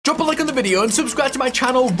Drop a like on the video and subscribe to my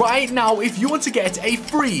channel right now if you want to get a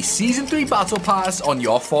free Season 3 Battle Pass on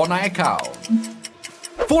your Fortnite account.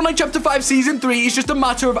 Fortnite Chapter 5 Season 3 is just a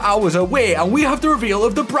matter of hours away, and we have the reveal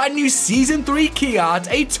of the brand new Season 3 Keyart,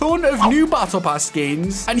 a ton of new Battle Pass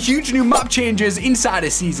skins, and huge new map changes inside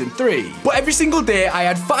of Season 3. But every single day, I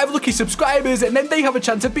add 5 lucky subscribers, and then they have a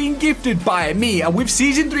chance of being gifted by me. And with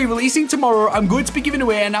Season 3 releasing tomorrow, I'm going to be giving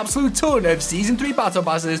away an absolute ton of Season 3 Battle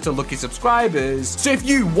Passes to lucky subscribers. So if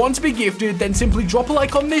you want to be gifted, then simply drop a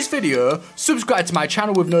like on this video, subscribe to my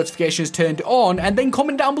channel with notifications turned on, and then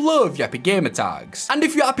comment down below if you have gamer tags. And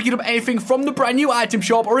if you are picking up anything from the brand new item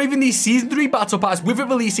shop or even the Season 3 Battle Pass with it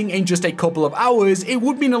releasing in just a couple of hours, it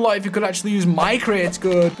would mean a lot if you could actually use my creator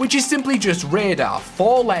code, which is simply just Radr.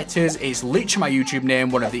 4 letters, it's literally my YouTube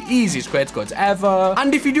name, one of the easiest creator codes ever.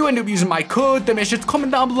 And if you do end up using my code, then make sure to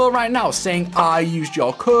comment down below right now saying I used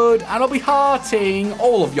your code, and I'll be hearting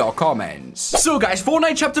all of your comments. So guys,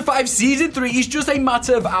 Fortnite Chapter 5 Season 3 is just a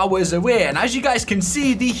matter of hours away, and as you guys can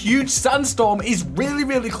see, the huge sandstorm is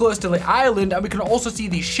really close to the island, and we can also see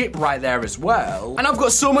the ship right there as well. And I've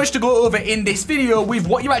got so much to go over in this video with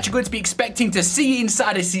what you're actually going to be expecting to see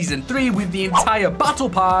inside of Season 3 with the entire Battle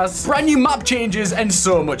Pass, brand new map changes, and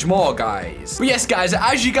so much more, guys. But yes, guys,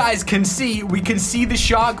 as you guys can see, we can see the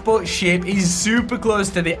shark boat ship is super close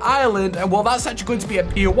to the island, and well, that's actually going to be a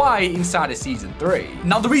POI inside of Season 3.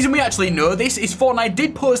 Now, the reason we actually know this is Fortnite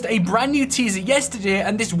did post a brand new teaser yesterday,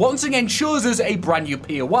 and this once again shows us a brand new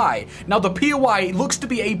POI. Now, the POI looks to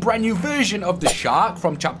be a brand new version of the shark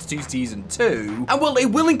from Chapter 2 Season 2, and well, it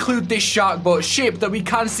will include this shark boat ship that we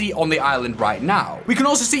can see on the island right now. We can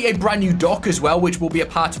also see a brand new dock as well, which will be a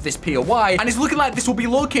part of this POI, and it's looking like this will be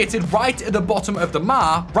located right at the bottom of the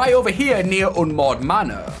map, right over here near Unmoored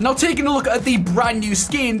Manor. Now, taking a look at the brand new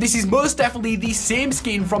skin, this is most definitely the same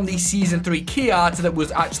skin from the Season 3 Keyart that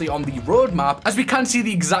was actually on the roadmap, as we can see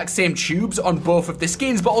the exact same tubes on both of the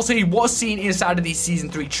skins, but also he was seen inside of the Season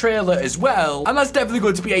 3 trailer as well, and that's definitely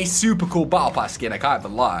going to be a super cool Battle Pass skin, I can't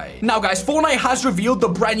even lie. Now guys, Fortnite has revealed the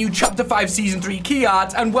brand new Chapter 5 Season 3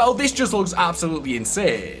 Keyart, and well, this just looks absolutely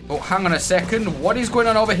insane. Oh, hang on a second, what is going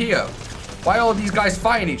on over here? Why are all these guys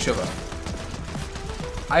fighting each other?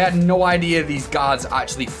 I had no idea these guards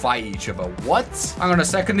actually fight each other. What? Hang on a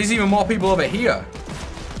second, there's even more people over here.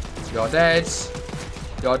 You're dead.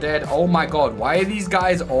 You're dead. Oh my god, why are these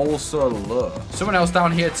guys all so low? Someone else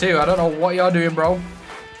down here too. I don't know what you're doing, bro.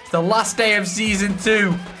 It's the last day of Season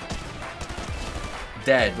 2.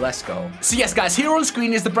 Dead. Let's go. So yes, guys, here on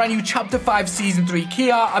screen is the brand new Chapter 5 Season 3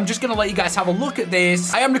 Keyart. I'm just going to let you guys have a look at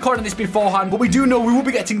this. I am recording this beforehand, but we do know we will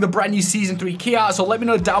be getting the brand new Season 3 Keyart, so let me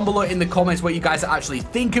know down below in the comments what you guys actually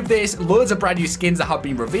think of this. Loads of brand new skins that have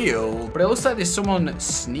been revealed, but it looks like there's someone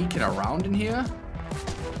sneaking around in here.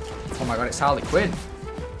 Oh my god, it's Harley Quinn.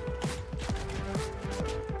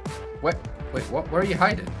 Wait, what? Where are you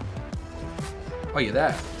hiding? Oh, you're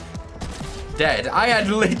there. Dead. I had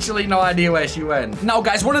literally no idea where she went. Now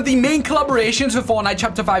guys, one of the main collaborations for Fortnite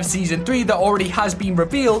Chapter 5 Season 3 that already has been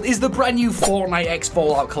revealed is the brand new Fortnite x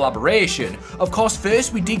Fallout collaboration. Of course,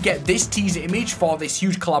 first we did get this teaser image for this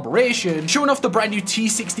huge collaboration, showing off the brand new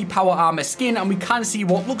T60 power armor skin, and we can see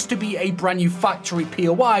what looks to be a brand new factory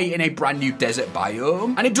POI in a brand new desert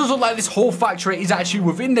biome. And it does look like this whole factory is actually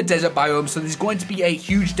within the desert biome, so there's going to be a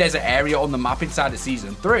huge desert area on the map inside of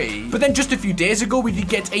Season 3. But then just a few days ago, we did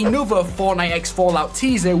get another Fortnite x Fallout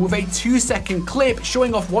teaser with a 2-second clip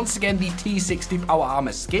showing off once again the T60 power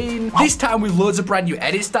armor skin, this time with loads of brand new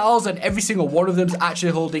edit styles, and every single one of them is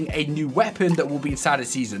actually holding a new weapon that will be inside of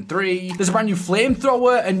Season 3. There's a brand new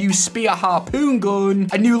flamethrower, a new spear harpoon gun,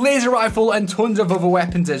 a new laser rifle, and tons of other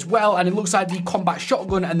weapons as well, and it looks like the combat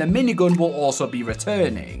shotgun and the minigun will also be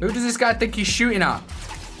returning. Who does this guy think he's shooting at?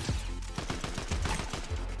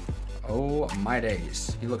 Oh my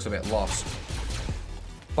days, he looks a bit lost.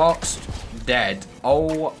 Boxed. Dead.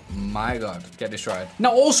 Oh my god. Get destroyed.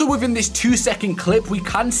 Now, also within this 2-second clip, we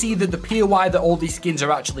can see that the POI that all these skins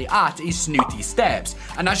are actually at is Snooty Steps.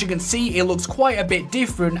 And as you can see, it looks quite a bit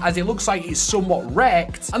different, as it looks like it's somewhat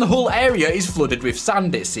wrecked, and the whole area is flooded with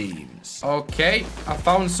sand, it seems. Okay, I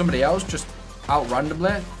found somebody else just out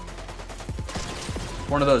randomly.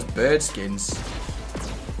 One of those bird skins.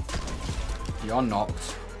 You're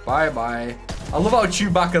knocked. Bye-bye. I love how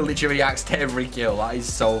Chewbacca literally reacts to every kill. That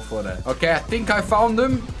is so funny. Okay, I think I found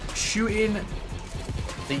them shooting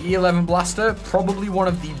the E11 blaster. Probably one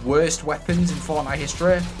of the worst weapons in Fortnite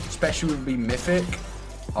history, especially with being mythic.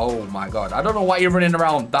 Oh my god, I don't know why you're running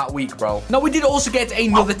around that weak, bro. Now, we did also get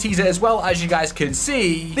another teaser as well, as you guys can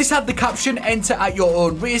see. This had the caption, enter at your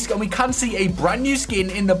own risk, and we can see a brand new skin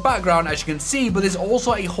in the background, as you can see, but there's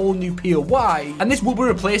also a whole new POI, and this will be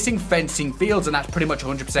replacing fencing fields, and that's pretty much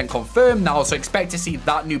 100% confirmed now, so expect to see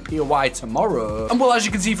that new POI tomorrow. And well, as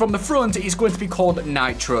you can see from the front, it's going to be called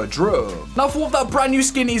Nitro Drum. Now, for what that brand new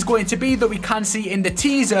skin is going to be that we can see in the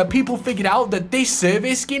teaser, people figured out that this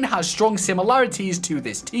survey skin has strong similarities to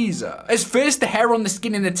this teaser. As first, the hair on the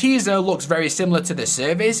skin in the teaser looks very similar to the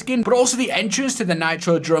survey skin, but also the entrance to the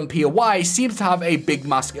Nitro Drum POI seems to have a big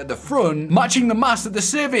mask at the front, matching the mask that the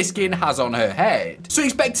survey skin has on her head. So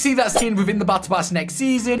expect to see that skin within the Battle Pass next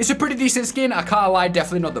season. It's a pretty decent skin, I can't lie,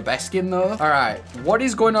 definitely not the best skin though. Alright, what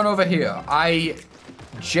is going on over here? I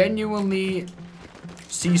genuinely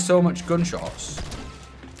see so much gunshots.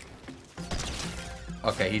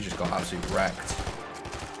 Okay, he just got absolutely wrecked.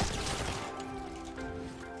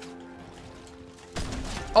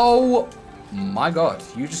 Oh my god,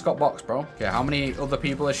 you just got boxed, bro. Okay, how many other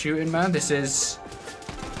people are shooting, man? This is...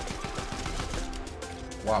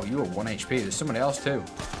 Wow, you were 1 HP. There's somebody else too.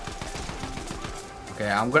 Okay,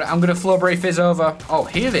 I'm gonna flow Brave Fizz over. Oh,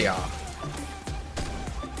 here they are.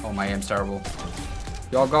 Oh, my aim's terrible.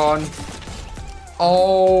 You're gone.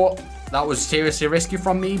 Oh... That was seriously risky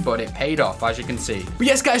from me, but it paid off, as you can see. But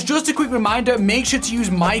yes, guys, just a quick reminder, make sure to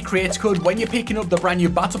use my creator code when you're picking up the brand new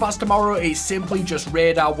Battle Pass tomorrow. It's simply just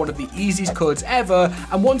Radr, one of the easiest codes ever.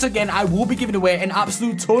 And once again, I will be giving away an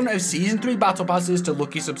absolute ton of Season 3 Battle Passes to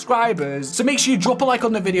lucky subscribers. So make sure you drop a like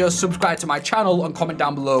on the video, subscribe to my channel, and comment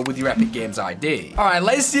down below with your Epic Games ID. All right,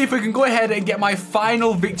 let's see if we can go ahead and get my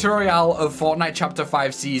final Victory Royale of Fortnite Chapter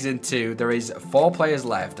 5 Season 2. There is 4 players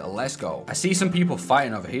left. Let's go. I see some people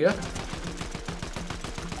fighting over here.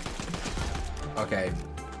 Okay,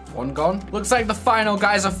 one gone. Looks like the final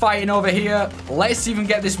guys are fighting over here. Let's even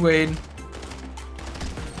get this win.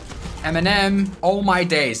 Eminem. Oh my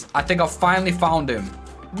days. I think I finally found him.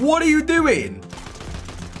 What are you doing?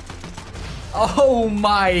 Oh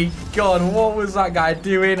my god, what was that guy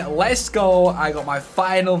doing? Let's go. I got my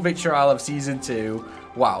final Victory Royale of Season 2.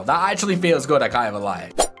 Wow, that actually feels good, I can't even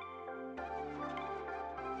lie.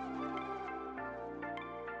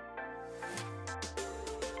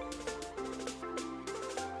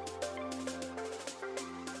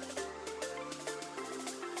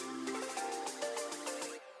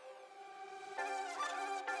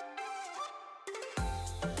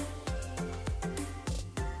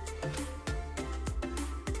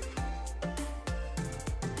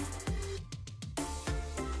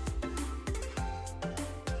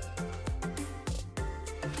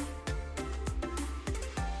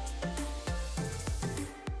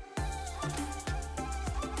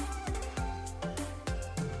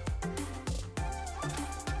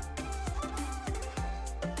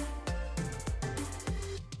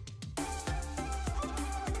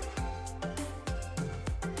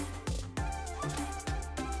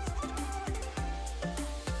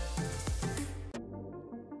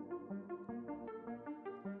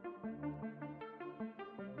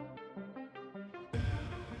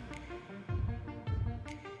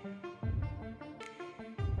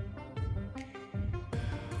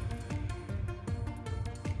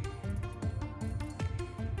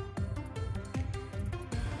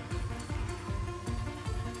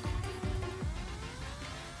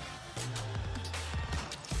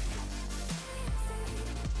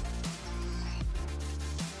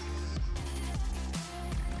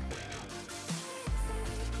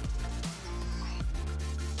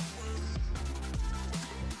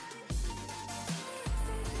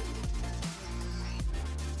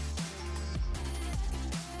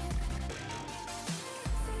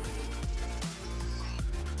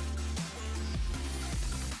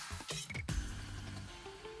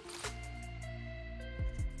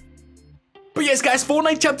 But yes, guys,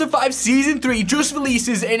 Fortnite Chapter 5 Season 3 just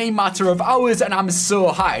releases in a matter of hours, and I'm so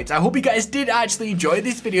hyped. I hope you guys did actually enjoy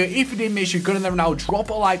this video. If you did, make sure you go in there now,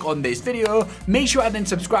 drop a like on this video. Make sure you're then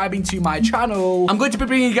subscribing to my channel. I'm going to be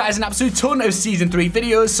bringing you guys an absolute ton of Season 3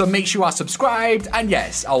 videos, so make sure you are subscribed. And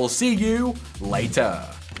yes, I will see you later.